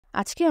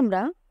আজকে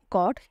আমরা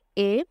cot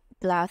a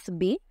plus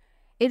b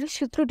এর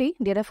সূত্রটি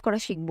ডেরাইভ করা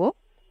শিখব।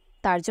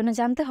 তার জন্য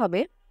জানতে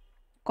হবে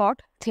cot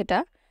theta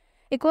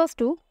equals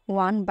to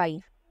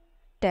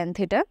 1/tan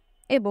theta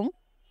এবং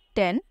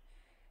tan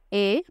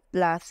a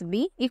plus b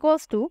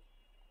equals to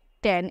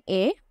tan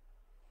a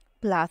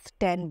plus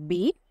tan b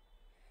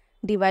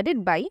divided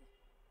by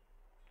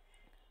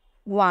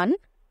 1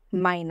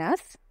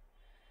 minus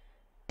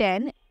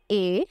tan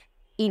a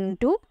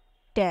into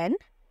tan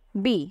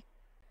b।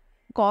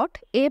 cot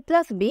a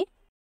plus b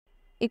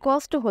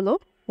equals to হলো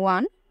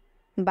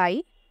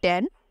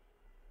 1/tan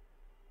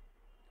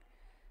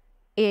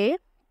a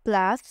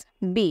plus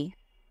b।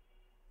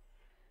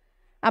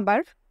 আবার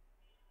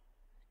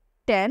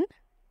tan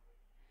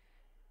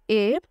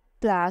a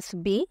plus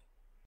b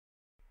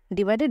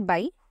divided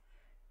by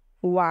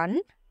 1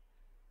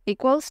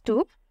 equals to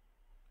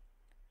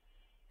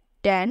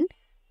tan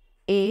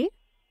a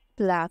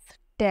plus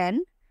tan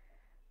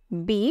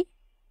b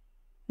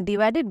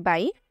divided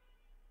by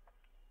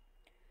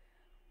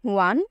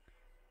 1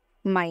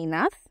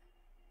 minus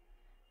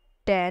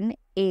tan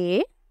a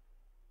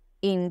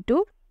into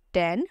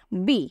tan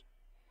b।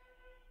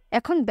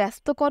 এখন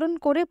ব্যস্তকরণ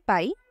করে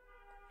পাই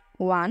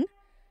 1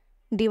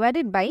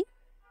 divided by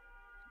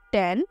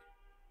tan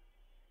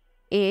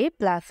a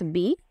plus b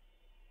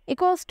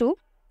equals to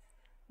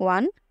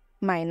 1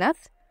 minus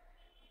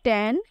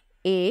tan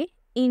a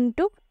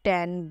into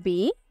tan b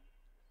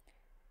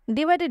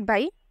divided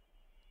by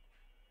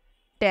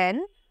tan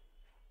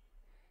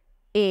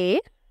a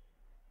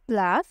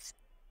plus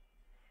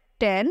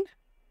tan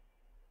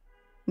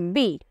b।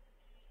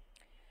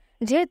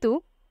 যেহেতু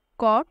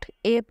cot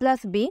a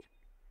plus b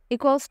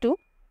equals to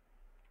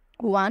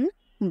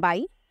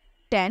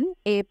 1/tan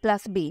a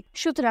plus b,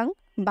 সুতরাং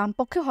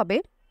বামপক্ষে হবে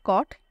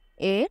cot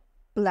a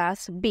plus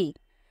b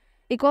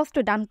equals to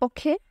ডান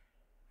পক্ষে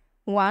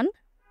 1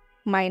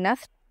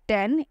 minus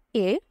tan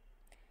a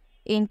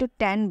into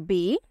tan b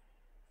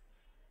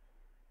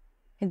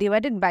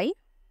divided by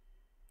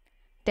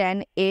tan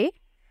a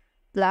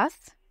plus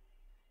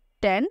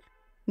tan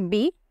b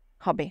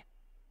হবে।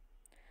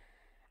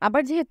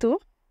 আবার যেহেতু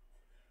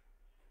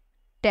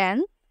tan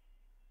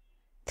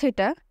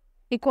theta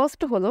equals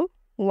to হলো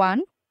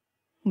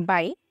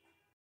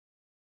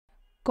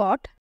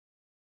 1/cot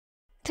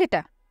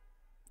theta,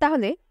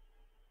 তাহলে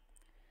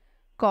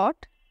cot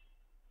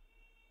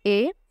a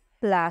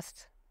plus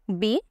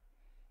b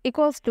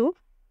equals to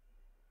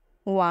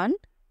 1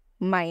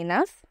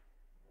 minus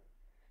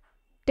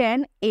tan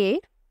a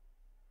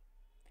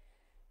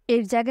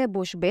এর জায়গায়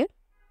বসবে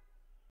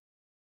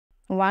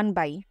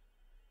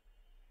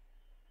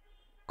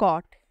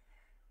 1/cot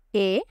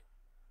a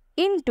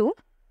into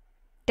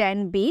tan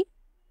b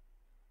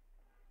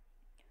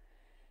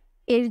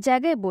এর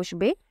জায়গায়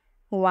বসবে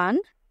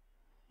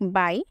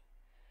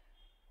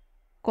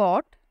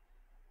 1/cot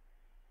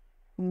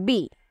b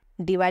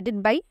divided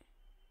by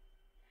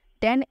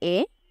tan a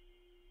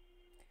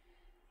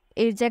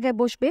এর জায়গায়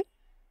বসবে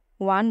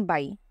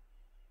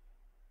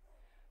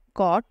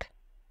 1/cot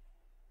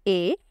a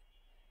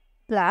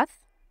plus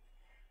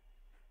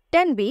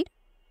tan b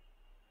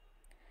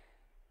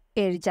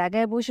এর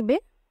জায়গায় বসবে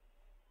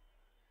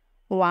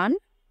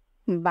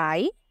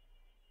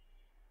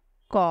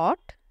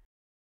 1/cot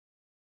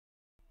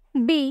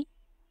b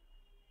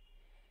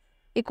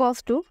ইকুয়ালস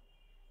টু,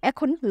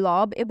 এখন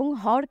লব এবং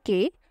হরকে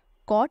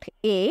cot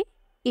a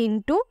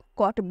into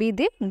cot b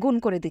দিয়ে গুণ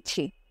করে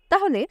দিচ্ছি।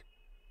 তাহলে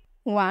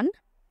 1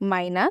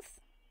 minus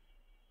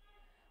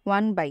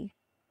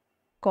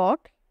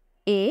 1/cot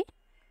a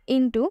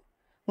into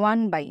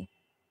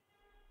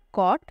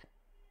 1/cot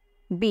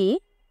b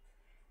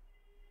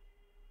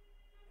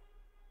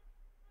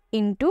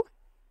into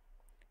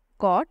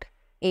cot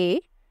a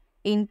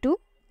into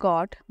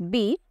cot b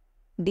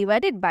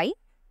divided by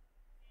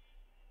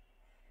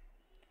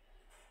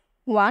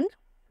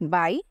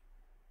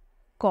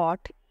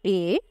 1/cot a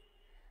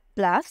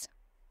plus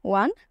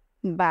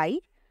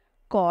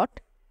 1/cot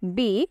b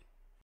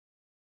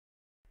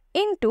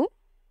into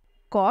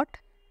cot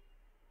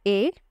a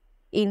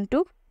into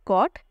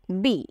cot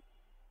b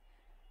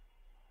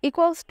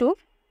equals to,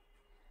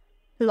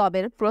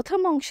 লবের প্রথম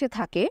অংশে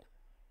থাকে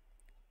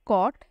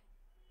cot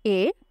a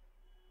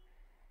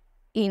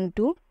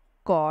into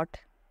cot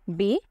b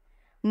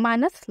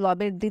minus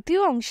লবের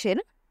দ্বিতীয় অংশের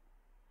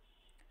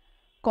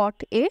cot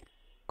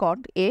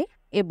a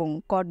এবং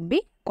cot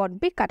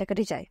b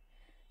কাটাকাটি যায়,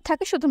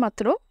 থাকে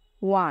শুধুমাত্র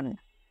 1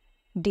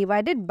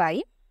 ডিভাইডেড বাই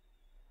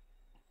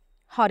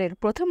হরের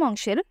প্রথম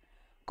অংশের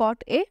cot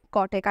a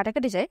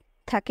কাটাকাটি যায়,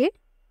 থাকে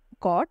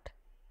cot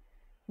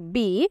b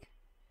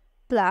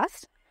প্লাস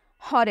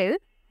হরের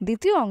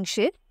দ্বিতীয়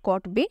অংশে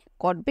cot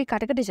b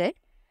কাটাকাটি যায়,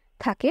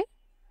 থাকে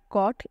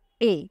cot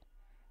a।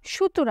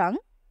 সুতরাং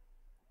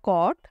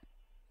cot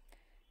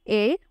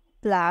a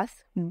plus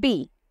b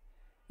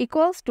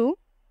equals to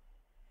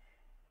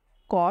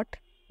cot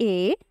a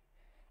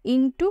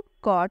into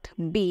cot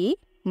b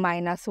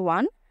minus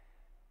 1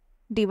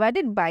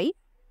 divided by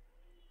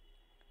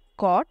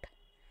cot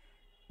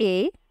a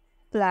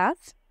plus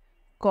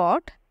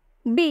cot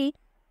b।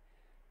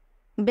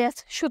 ব্যাস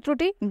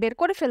সূত্রটি বের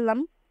করে ফেললাম।